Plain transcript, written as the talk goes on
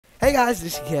Hey guys,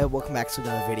 this is Kid. Welcome back to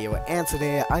another video, and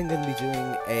today I'm going to be doing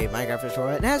a Minecraft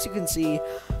tutorial, and as you can see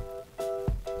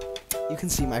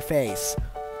my face,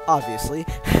 obviously.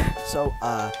 So,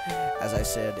 as I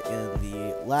said in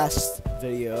the last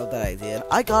video that I did,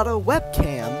 I got a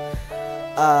webcam,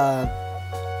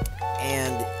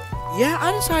 and yeah,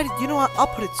 I decided, you know what, I'll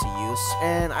put it to use,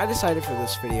 and I decided for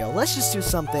this video, let's just do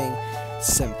something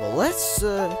simple. Let's,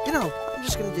 I'm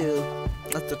just going to do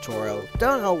a tutorial.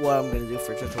 Don't know what I'm going to do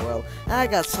for tutorial. I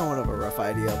got somewhat of a rough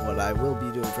idea of what I will be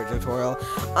doing for tutorial.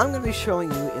 I'm going to be showing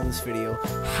you in this video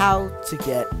how to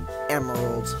get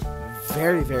emeralds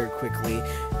very, very quickly.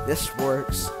 This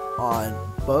works on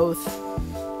both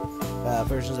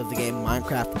versions of the game,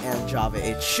 Minecraft and Java.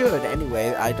 It should,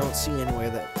 anyway. I don't see anywhere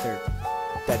that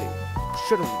it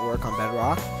shouldn't work on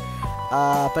Bedrock.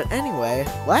 But anyway,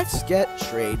 let's get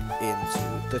straight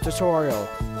into the tutorial.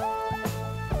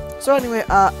 So anyway,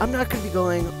 I'm not going to be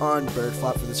going on bird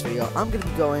flop for this video. I'm going to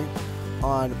be going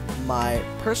on my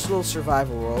personal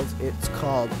survival world. It's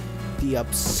called the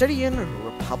Obsidian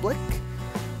Republic.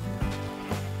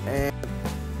 And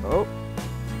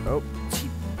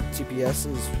TPS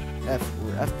is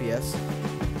FPS.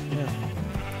 Yeah.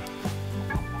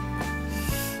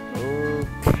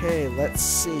 Okay, let's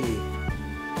see.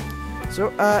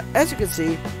 So as you can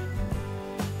see,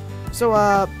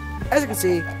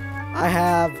 I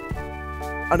have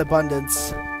an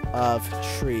abundance of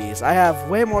trees. I have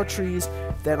way more trees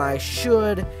than I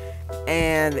should,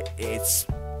 and it's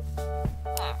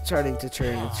starting to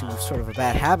turn into sort of a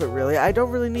bad habit, really. I don't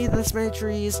really need this many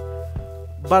trees,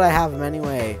 but I have them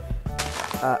anyway.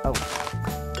 Right,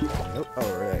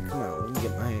 come on, let me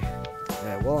get my...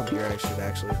 Yeah, while I'm here, I should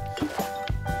actually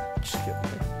just get my...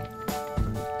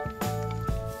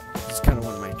 This is kind of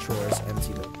one of my chores,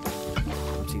 empty the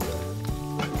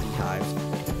beehives.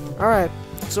 Alright.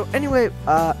 So anyway,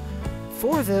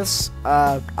 for this,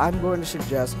 I'm going to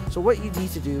suggest, so what you need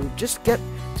to do, just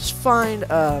find,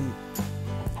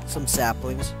 some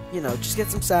saplings, just get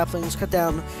some saplings, cut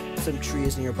down some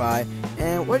trees nearby,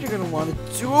 and what you're going to want to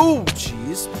do, oh,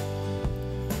 jeez,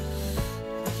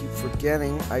 I keep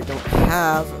forgetting, I don't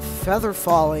have feather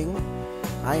falling,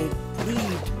 I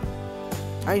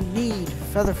need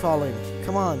feather falling,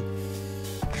 come on.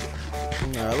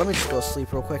 Alright, let me just go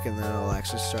sleep real quick and then I'll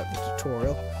actually start the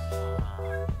tutorial.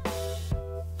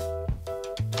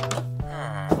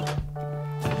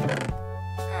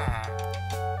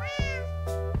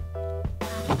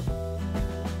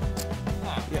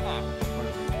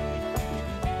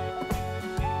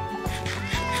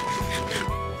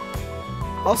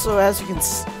 Also, as you can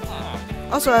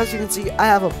see, I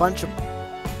have a bunch of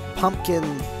pumpkin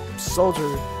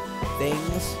soldier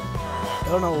things. I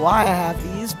don't know why I have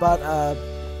these, but,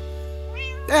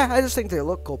 yeah, I just think they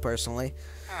look cool, personally.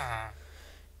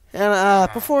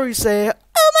 And, before you say,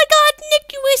 oh my god,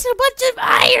 Nick, you wasted a bunch of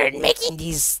iron making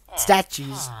these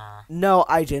statues. No,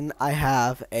 I didn't. I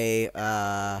have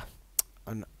an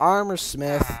armor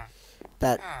smith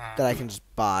that I can just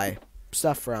buy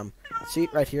stuff from. See,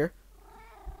 right here.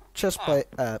 Chestplate,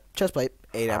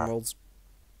 8 emeralds.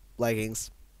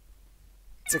 Leggings,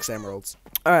 6 emeralds.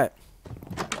 Alright.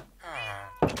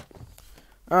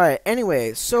 Alright,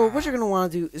 anyway, so what you're going to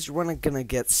want to do is you're going to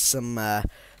get some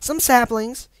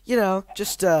saplings,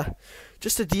 just a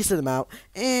decent amount,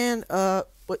 and,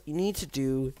 what you need to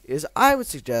do is, I would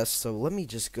suggest, so let me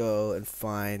just go and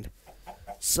find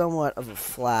somewhat of a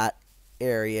flat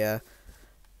area.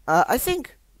 I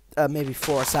think, maybe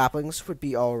 4 saplings would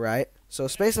be alright, so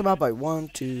space them out by 1,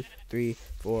 2, 3,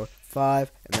 4,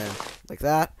 5, and then, like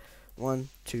that, 1,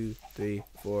 2, 3,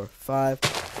 4, 5.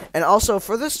 And also,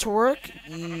 for this to work,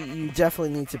 you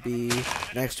definitely need to be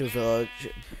next to a village.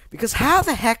 Because how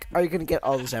the heck are you going to get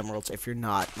all those emeralds if you're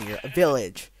not near a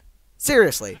village?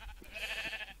 Seriously.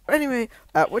 Anyway,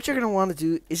 what you're going to want to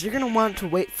do is you're going to want to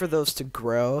wait for those to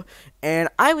grow. And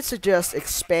I would suggest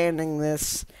expanding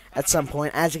this at some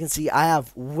point. As you can see, I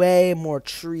have way more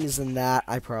trees than that.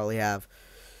 I probably have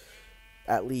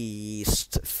at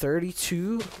least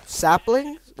 32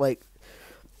 saplings. Like,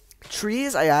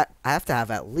 trees, I have to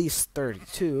have at least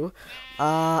 32.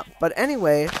 But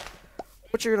anyway,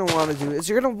 what you're going to want to do is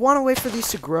you're going to want to wait for these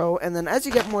to grow, and then as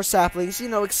you get more saplings,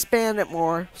 expand it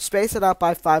more, space it out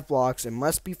by 5 blocks. It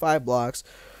must be 5 blocks,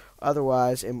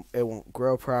 otherwise it won't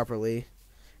grow properly.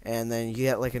 And then you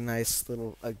get like a nice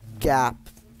little gap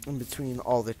in between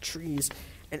all the trees.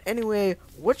 And anyway,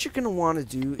 what you're going to want to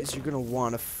do is you're going to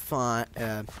want to find,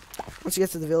 once you get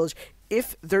to the village,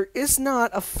 if there is not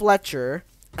a Fletcher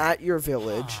at your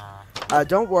village,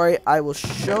 don't worry, I will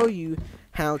show you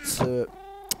how to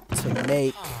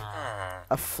make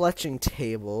a fletching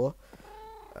table.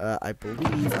 I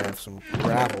believe I have some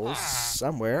gravel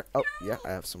somewhere. Oh, yeah, I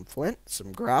have some flint,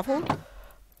 some gravel.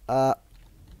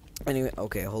 Anyway,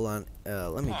 okay, hold on.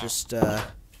 Let me just,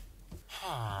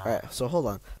 alright, so hold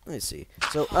on. Let me see.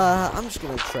 So, I'm just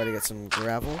gonna try to get some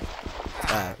gravel.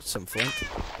 Some flint.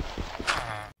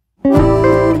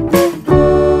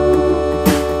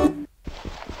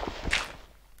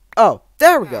 Oh,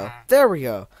 there we go. There we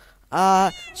go.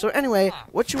 So anyway,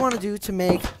 what you want to do to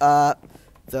make, the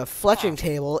fletching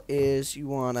table is you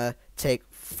want to take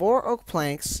 4 oak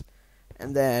planks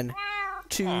and then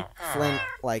 2 flint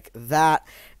like that.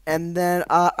 And then,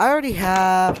 I already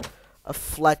have a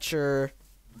fletcher,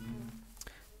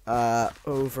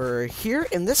 over here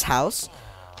in this house.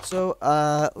 So,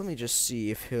 let me just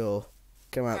see if he'll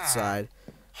come outside.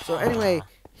 So anyway,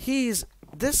 he's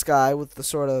this guy with the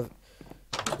sort of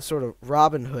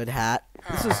Robin Hood hat.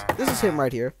 This is him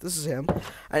right here. This is him.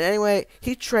 And anyway,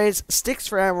 he trades sticks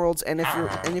for emeralds. And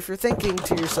if you're thinking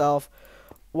to yourself,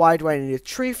 why do I need a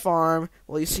tree farm?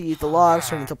 Well, you see, the logs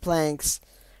turn into planks,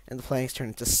 and the planks turn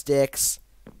into sticks,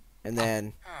 and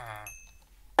then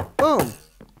boom,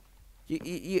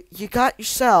 you got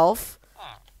yourself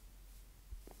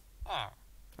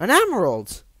an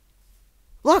emerald.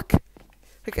 Look.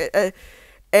 Okay,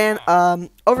 and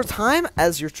over time,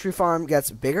 as your tree farm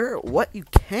gets bigger, what you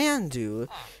can do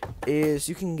is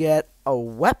you can get a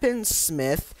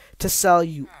weaponsmith to sell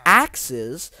you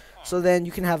axes, so then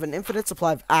you can have an infinite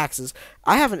supply of axes.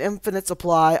 I have an infinite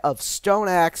supply of stone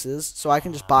axes, so I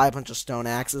can just buy a bunch of stone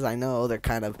axes. I know they're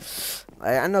kind of...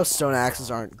 I know stone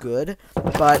axes aren't good,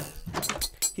 but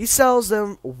he sells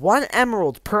them 1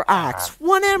 emerald per axe.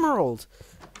 1 emerald!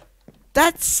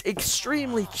 That's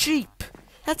extremely cheap.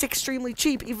 That's extremely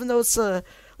cheap, even though it's like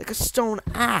a stone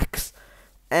axe.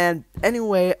 And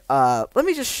anyway, let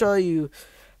me just show you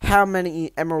how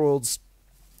many emeralds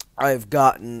I've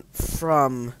gotten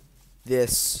from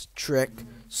this trick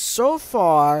so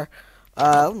far.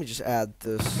 Let me just add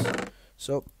this.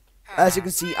 So, as you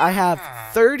can see, I have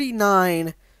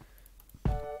 39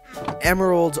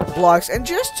 emerald blocks. And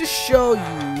just to show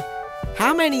you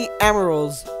how many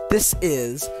emeralds this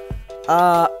is,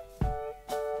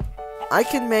 I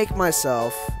can make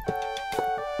myself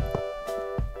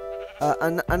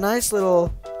a nice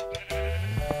little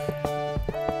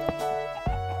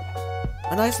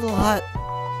hut.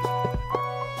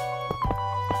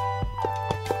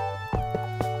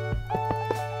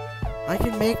 I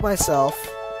can make myself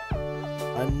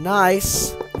a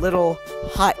nice little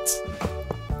hut.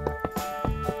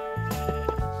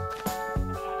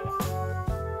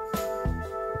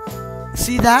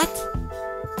 See that?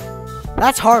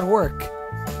 That's hard work.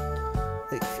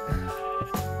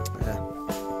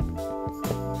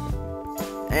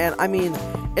 And I mean,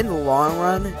 in the long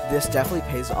run, this definitely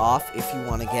pays off if you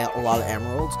want to get a lot of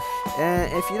emeralds.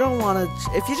 And if you don't want to,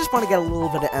 if you just want to get a little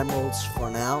bit of emeralds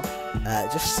for now,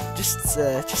 just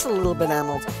a little bit of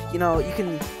emeralds. You know, you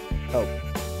can. Oh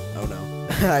no,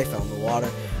 I fell in the water.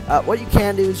 What you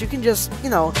can do is you can just, you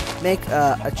know, make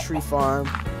a tree farm.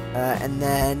 And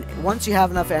then once you have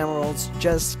enough emeralds,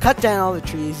 just cut down all the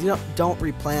trees. You don't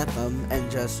replant them, and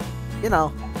just, you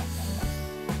know,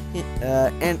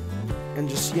 and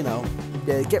just, you know,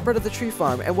 get rid of the tree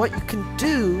farm. And what you can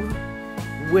do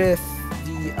with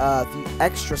the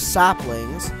extra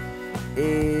saplings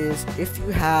is if you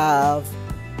have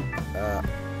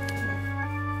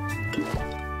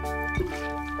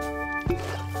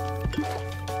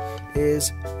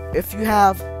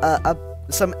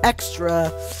some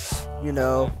extra, you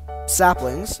know,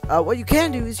 saplings, what you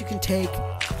can do is you can take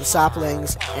the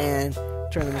saplings and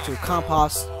turn them into a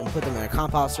compost and put them in a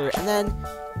composter, and then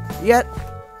you get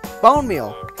bone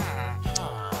meal.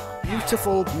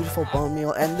 Beautiful, beautiful bone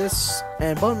meal. And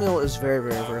bone meal is very,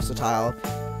 very versatile.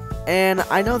 And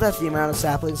I know that the amount of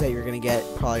saplings that you're gonna get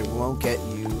probably won't get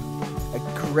you a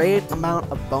great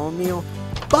amount of bone meal,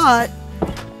 but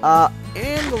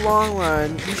in the long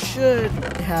run, you should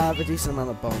have a decent amount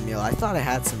of bone meal. I thought I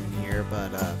had some in here,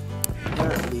 but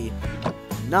apparently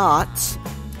not.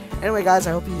 Anyway, guys,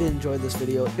 I hope you did enjoy this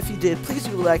video. If you did, please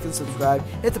do like and subscribe.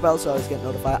 Hit the bell so you always get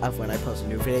notified of when I post a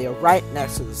new video right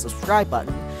next to the subscribe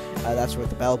button. That's where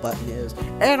the bell button is.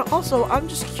 And also, I'm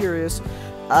just curious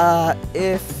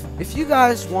if you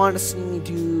guys want to see me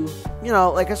do, you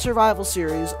know, like a survival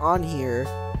series on here.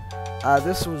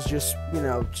 This was just, you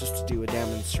know, just to do a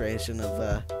demonstration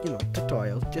of, you know,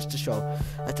 tutorial, just to show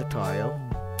a tutorial.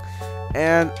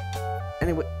 And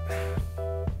anyway,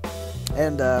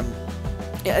 and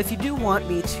yeah, if you do want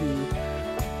me to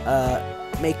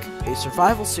make a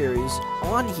survival series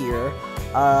on here,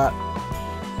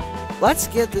 let's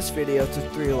get this video to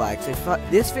 3 likes. If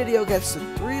this video gets to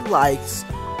 3 likes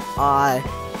I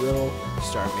will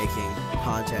start making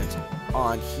content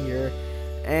on here.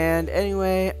 And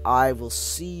anyway, I will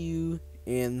see you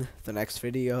in the next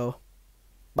video.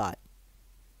 Bye.